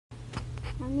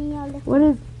What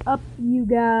is up, you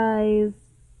guys?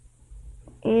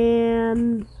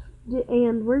 And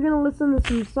we're gonna listen to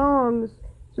some songs,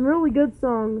 some really good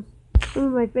songs, some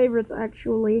of my favorites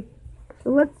actually.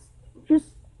 So let's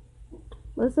just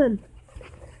listen.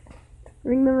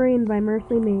 Ring the Rain by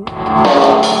Mercy Me.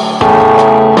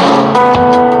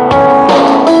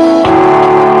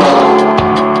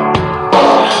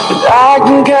 I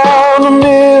can count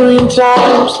 1,000,000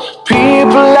 times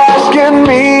people asking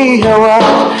me how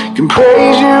I can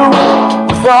praise you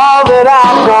with all that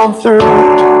I've gone through.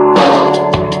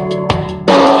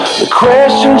 The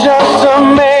question just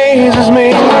amazes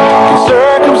me. Can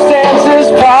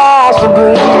circumstances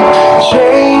possibly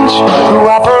change who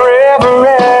I forever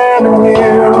am in you?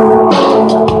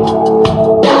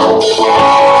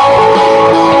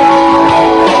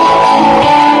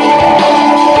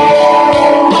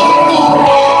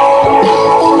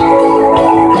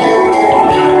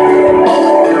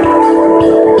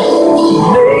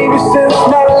 Maybe since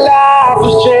my life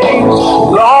has changed,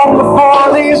 long before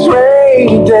these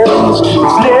rainy days,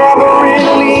 it's never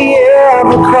really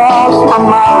ever crossed my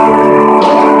mind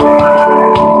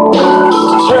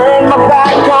to turn my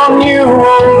back on you,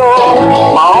 oh Lord,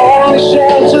 my only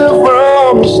shelter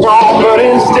from the storm. But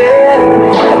instead,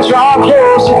 I draw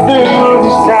closer through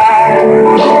these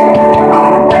times.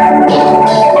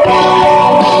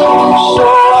 So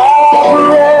I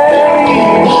pray.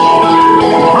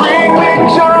 Bring me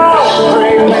joy,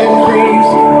 bring me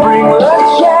peace, bring the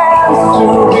chance to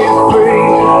be free.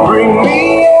 Bring me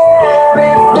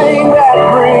anything that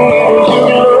brings you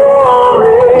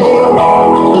glory.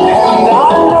 And I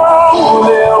know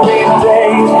there'll be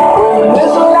days when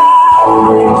this life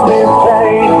brings me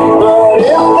pain, but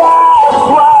if that's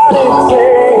what it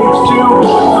takes to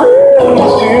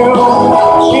praise you,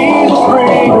 Jesus,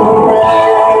 bring the rain.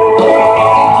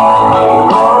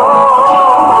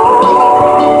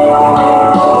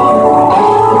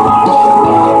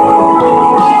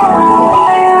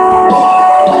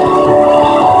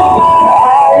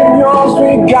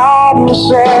 Regardless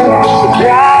of the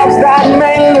clouds that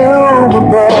may loom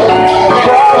above,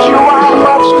 because you are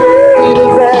much greater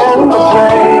than the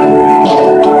pain.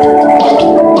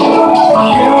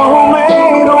 You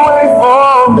made a way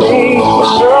for me,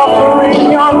 suffering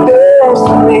your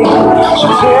destiny. So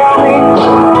tell me,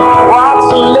 what's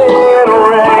a little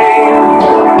rain?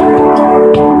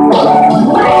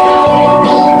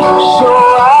 So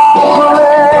I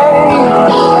pray.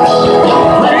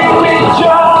 Bring me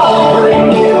joy, bring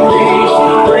me peace,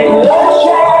 bring the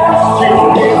chance to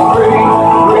be free.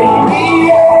 Bring me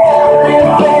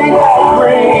everything that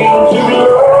brings you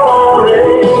glory.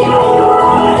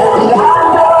 And I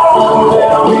know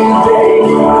there'll be days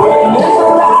when this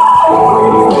life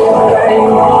brings me pain,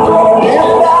 but if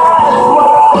that's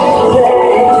what it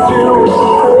takes to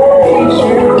praise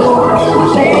you,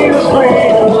 Jesus, bring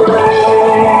the rain.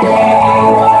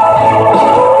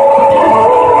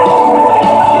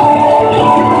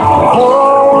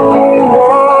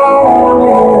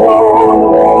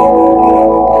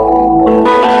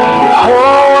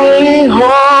 Holy,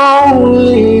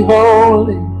 holy,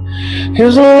 holy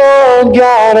is the Lord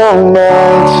God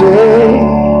Almighty.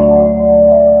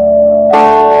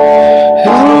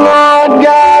 Is the Lord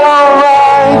God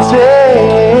Almighty.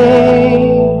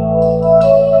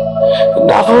 And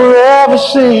I forever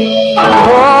sing,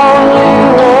 holy,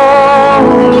 holy,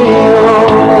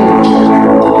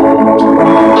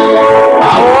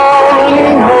 holy,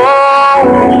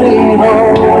 holy,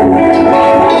 holy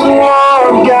is the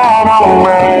Lord God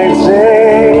Almighty.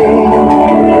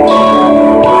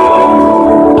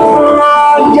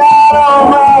 Lord God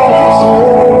Almighty.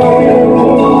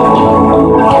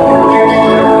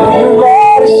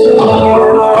 Everybody sing,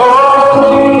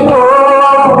 holy,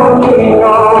 holy,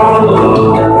 holy.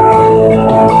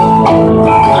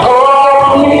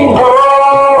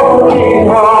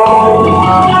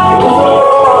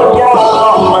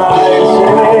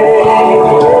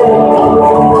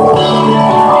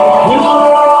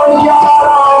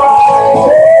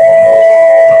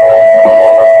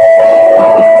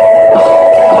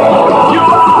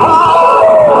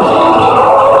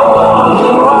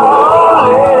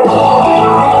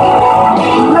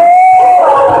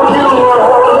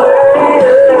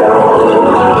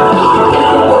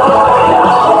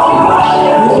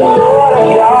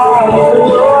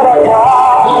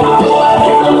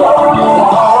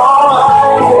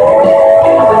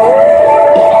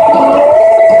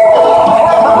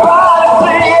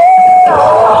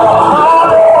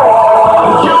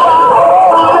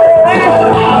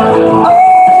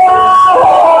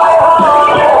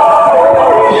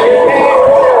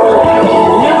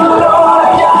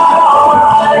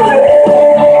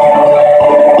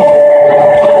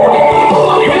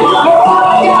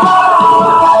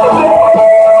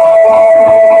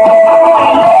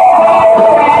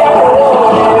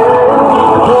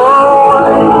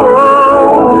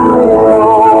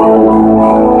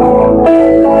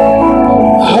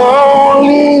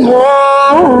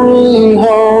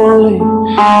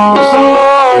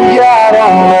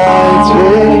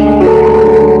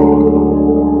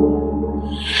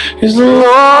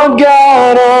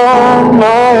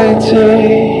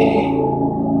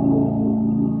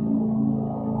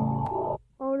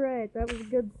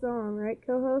 good song, right,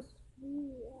 co-host?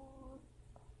 Yeah.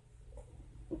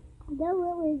 Though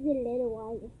it was a little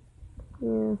while.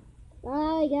 Yeah.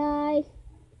 Bye, guys.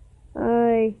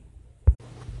 Hi.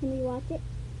 Can we watch it?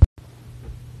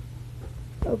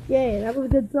 Okay, that was a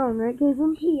good song, right,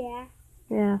 Jason? Yeah.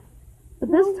 Yeah.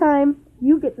 But this time,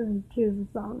 you get to choose the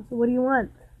song. So what do you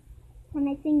want? Can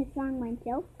I sing the song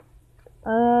myself?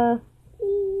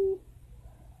 Please.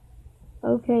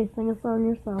 Okay, sing a song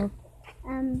yourself.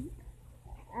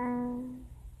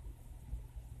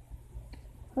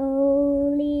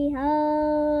 Holy,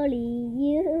 holy,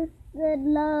 you should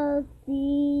love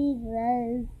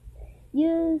Jesus.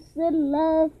 You should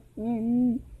love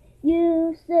him.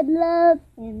 You should love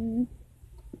him.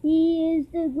 He is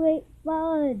the great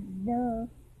Father.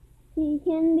 He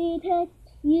can protect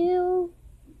you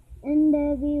and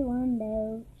everyone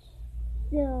else.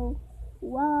 So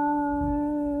why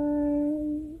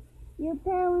your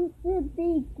parents should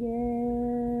be good.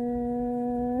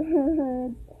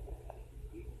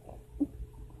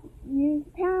 Your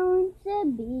parents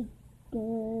should be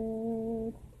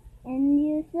good, and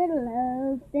you should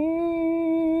love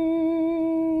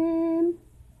them.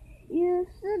 You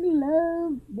should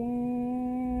love them,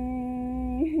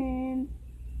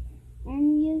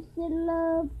 and you should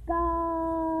love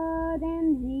God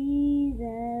and Jesus.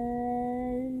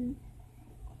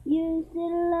 You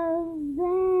should love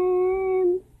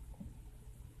them.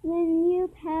 When you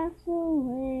pass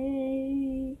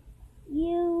away,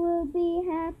 you will be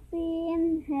happy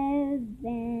in heaven.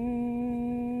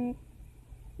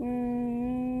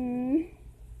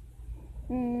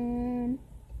 And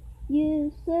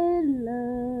you should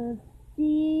love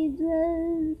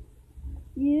Jesus.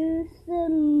 You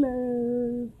should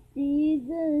love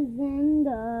Jesus and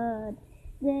God.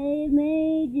 They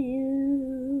made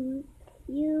you.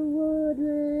 You would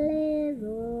live,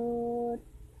 Lord.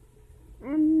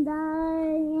 And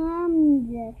I am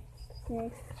just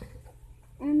sick.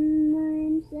 And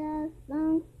myself,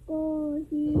 uncle,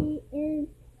 he is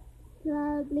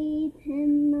probably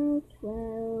 10 or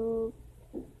 12.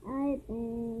 I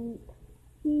think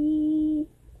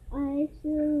I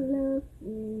should love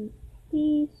him.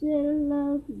 He should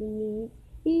love me.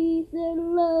 He should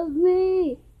love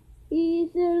me. He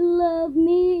should love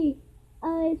me.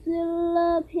 I should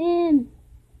love him.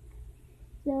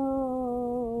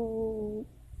 So,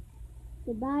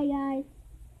 goodbye, guys.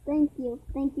 Thank you.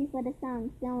 Thank you for the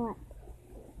song so much.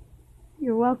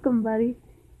 You're welcome, buddy.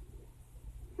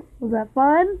 Was that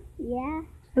fun? Yeah,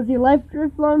 Was your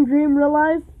lifelong dream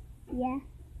realized? yeah,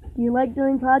 Do you like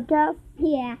doing podcasts?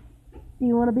 yeah. Do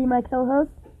you want to be my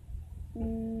co-host?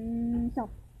 So.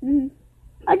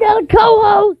 I got a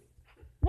co-host!